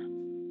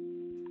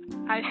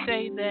I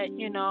say that,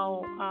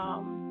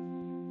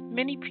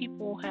 many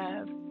people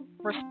have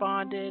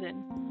responded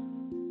and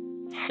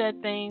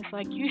said things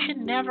like, you should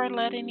never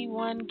let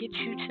anyone get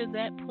you to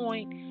that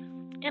point.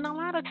 And a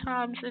lot of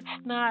times it's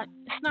not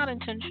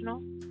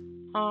intentional.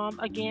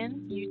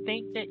 Again, you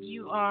think that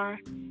you are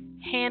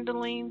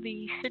handling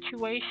the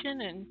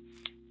situation and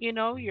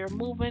you're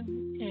moving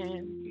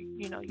and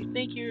you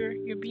think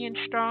you're being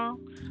strong,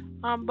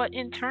 but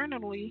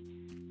internally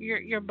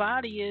your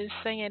body is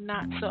saying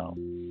not so.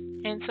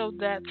 And so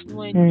that's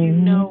when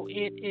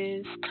it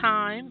is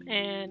time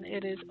and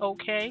it is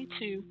okay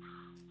to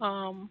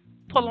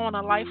pull on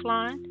a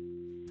lifeline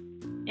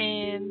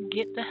and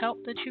get the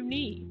help that you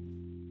need.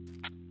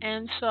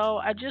 And so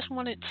I just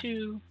wanted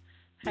to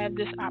have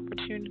this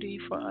opportunity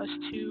for us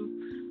to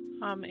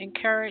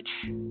encourage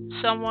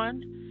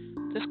someone.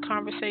 This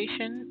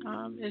conversation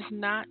is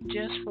not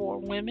just for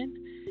women,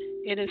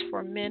 it is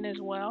for men as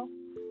well.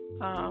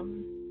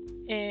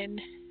 And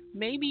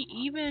maybe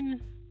even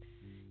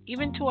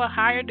to a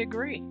higher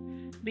degree,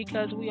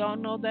 because we all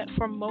know that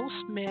for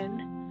most men,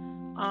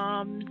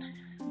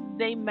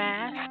 they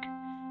mask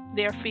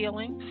their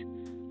feelings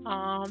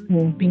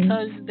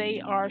because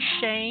they are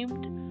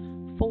shamed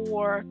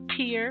for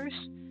tears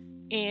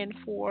and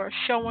for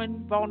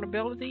showing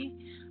vulnerability,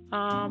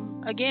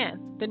 again,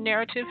 the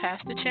narrative has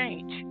to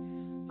change.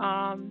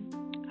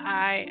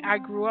 I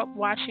grew up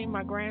watching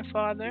my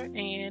grandfather,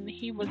 and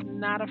he was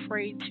not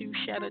afraid to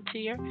shed a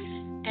tear,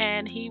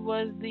 and he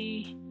was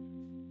the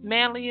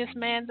manliest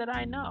man that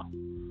I know.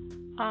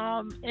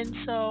 And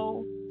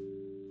so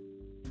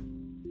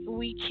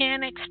we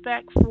can't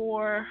expect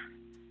for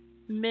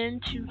men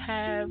to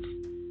have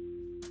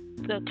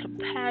the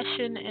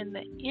compassion and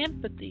the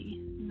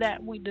empathy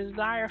that we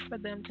desire for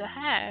them to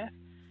have,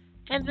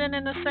 and then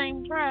in the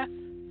same breath,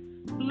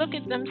 look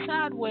at them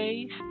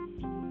sideways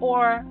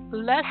or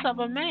less of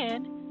a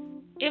man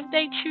if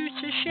they choose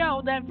to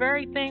show that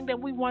very thing that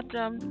we want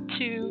them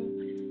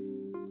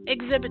to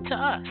exhibit to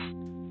us.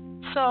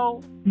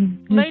 So,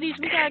 ladies,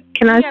 we got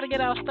to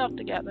get our stuff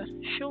together.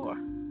 Sure.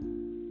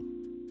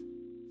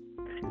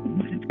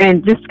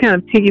 And just kind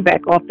of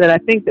piggyback off that, I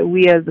think that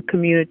we as a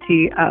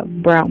community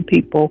of brown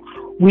people,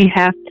 we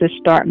have to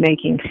start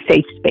making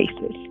safe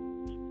spaces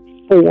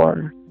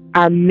for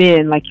our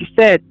men, like you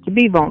said, to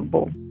be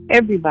vulnerable.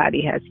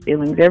 Everybody has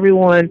feelings.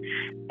 Everyone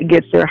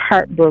gets their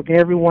heart broken.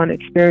 Everyone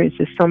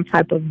experiences some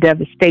type of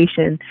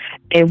devastation.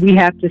 And we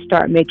have to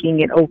start making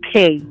it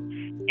okay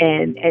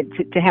and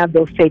to have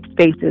those safe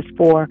spaces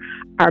for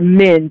our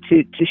men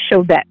to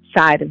show that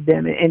side of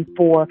them. And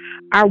for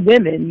our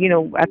women,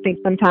 I think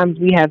sometimes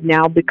we have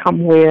now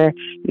become where,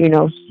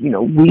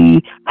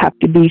 we have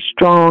to be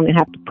strong and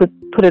have to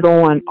put it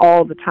on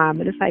all the time.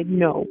 And it's like,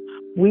 no,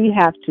 we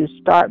have to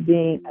start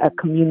being a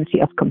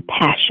community of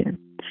compassion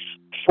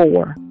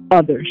for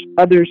others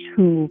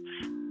who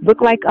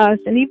look like us,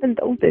 and even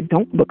those that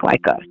don't look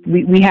like us.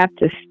 We have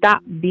to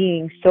stop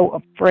being so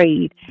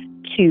afraid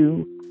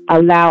to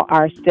allow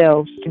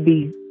ourselves to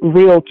be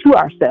real to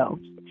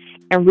ourselves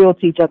and real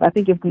to each other. I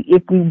think if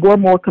we were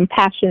more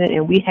compassionate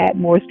and we had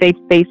more safe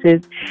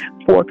spaces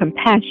for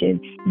compassion,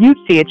 you'd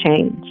see a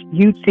change.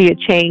 You'd see a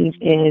change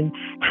in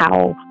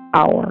how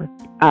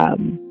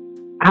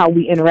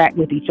we interact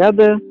with each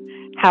other,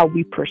 how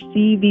we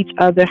perceive each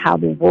other, how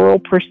the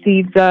world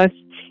perceives us.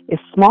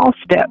 It's small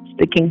steps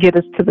that can get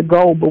us to the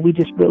goal, but we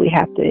just really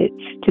have to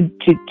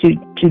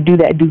do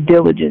that due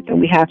diligence, and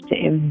we have to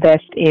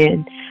invest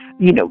in,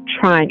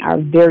 trying our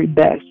very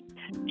best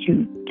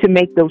to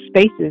make those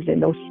spaces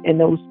and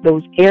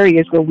those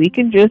areas where we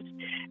can just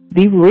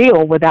be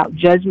real without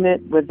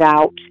judgment,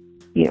 without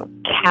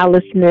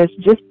callousness,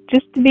 just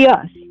to be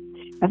us.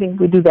 I think if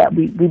we do that,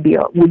 we'd be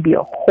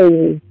a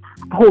whole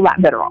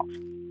lot better off.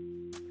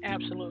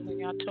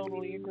 Absolutely, I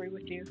totally agree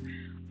with you.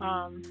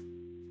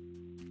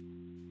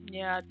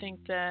 Yeah, I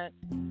think that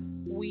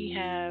we've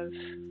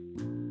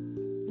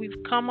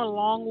come a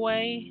long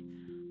way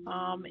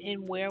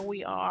in where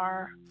we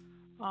are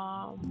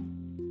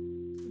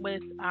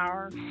with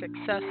our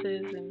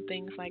successes and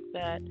things like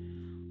that.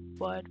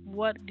 But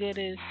what good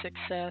is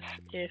success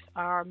if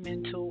our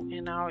mental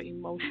and our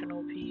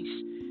emotional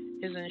piece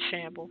is in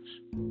shambles?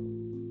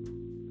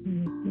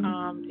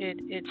 Mm-hmm.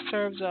 It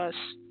serves us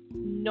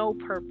no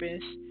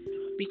purpose,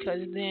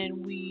 because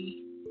then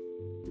we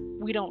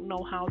don't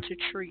know how to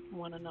treat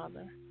one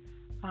another.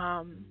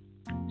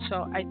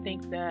 So I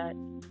think that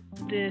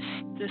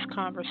this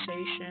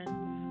conversation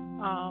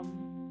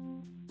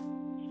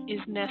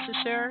is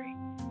necessary.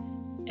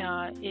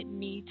 It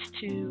needs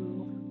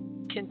to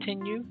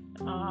continue.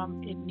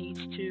 It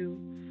needs to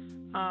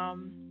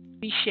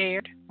be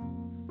shared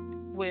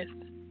with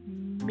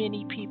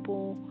many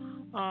people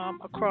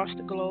across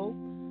the globe,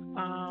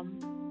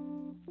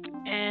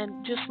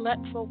 and just let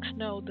folks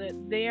know that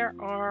there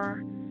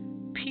are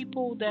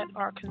people that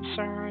are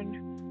concerned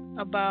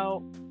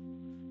about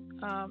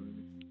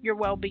your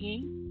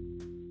well-being,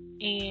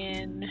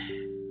 and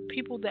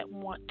people that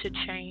want to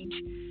change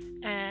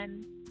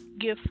and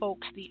give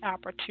folks the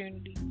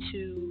opportunity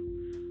to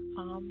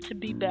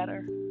be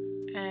better,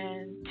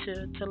 and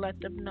to let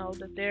them know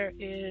that there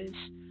is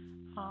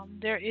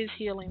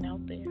healing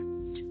out there.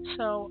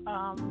 So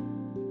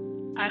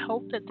I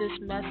hope that this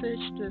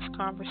message, this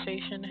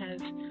conversation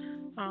has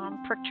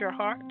pricked your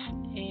heart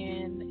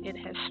and it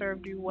has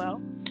served you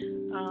well.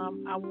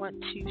 I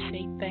want to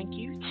say thank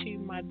you to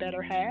my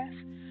better half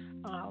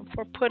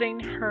for putting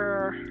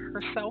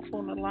herself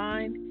on the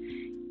line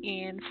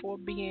and for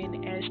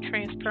being as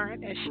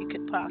transparent as she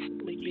could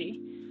possibly be.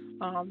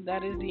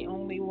 That is the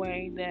only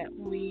way that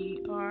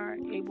we are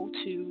able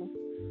to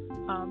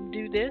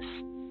do this,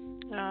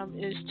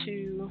 is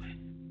to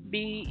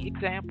be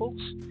examples.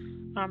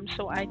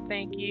 So I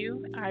thank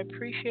you. I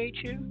appreciate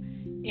you.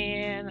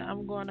 And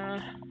I'm going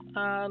to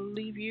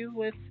leave you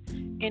with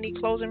any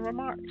closing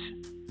remarks.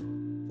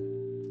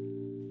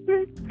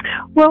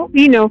 Well,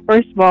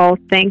 first of all,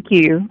 thank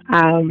you.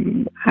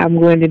 I'm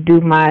going to do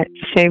my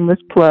shameless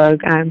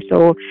plug. I'm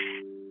so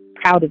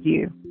proud of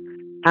you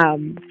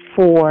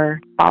for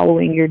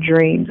following your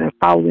dreams and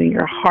following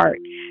your heart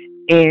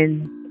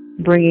and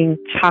bringing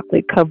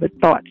chocolate-covered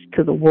thoughts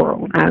to the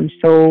world. I'm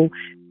so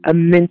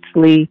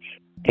immensely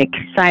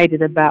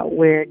excited about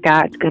where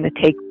God's going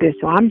to take this.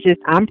 So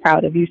I'm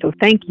proud of you. So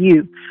thank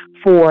you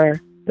for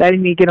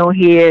letting me get on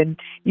here and,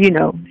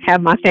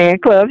 have my fan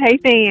club. Hey,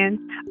 fans.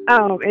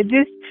 And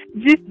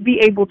just be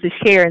able to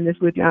share in this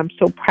with you. I'm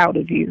so proud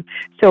of you.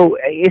 So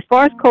as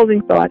far as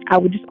closing thoughts, I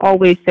would just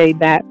always say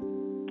that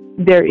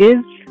there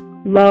is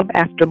love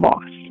after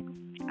loss.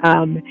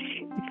 Um,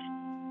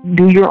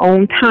 do your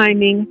own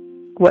timing,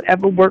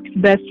 whatever works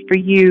best for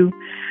you.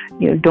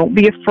 Don't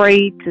be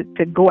afraid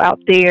to go out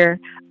there,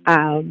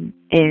 and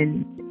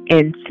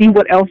see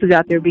what else is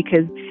out there,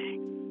 because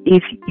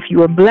if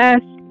you are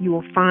blessed, you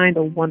will find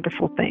a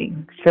wonderful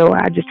thing. So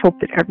I just hope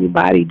that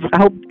everybody,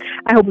 I hope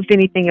if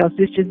anything else,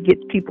 this just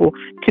gets people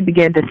to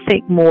begin to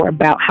think more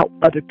about how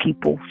other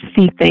people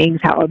see things,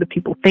 how other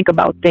people think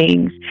about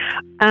things.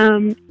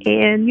 And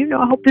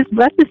I hope this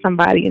blesses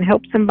somebody and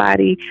helps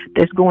somebody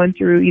that's going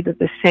through either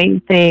the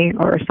same thing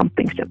or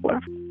something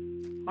similar.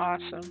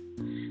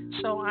 Awesome.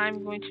 So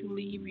I'm going to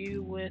leave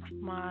you with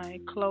my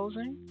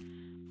closing,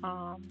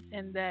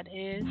 and that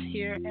is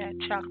here at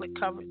Chocolate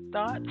Covered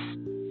Thoughts.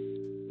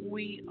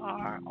 We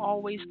are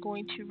always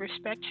going to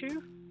respect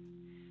you.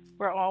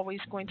 We're always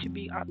going to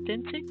be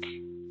authentic.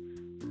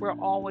 We're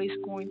always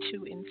going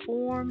to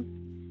inform.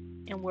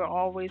 And we're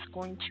always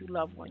going to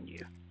love on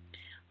you.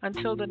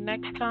 Until the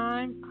next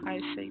time, I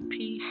say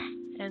peace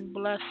and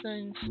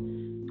blessings.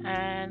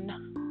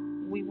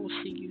 And we will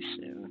see you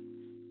soon.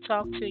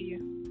 Talk to you.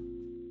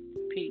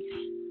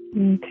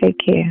 Peace. Take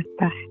care.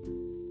 Bye.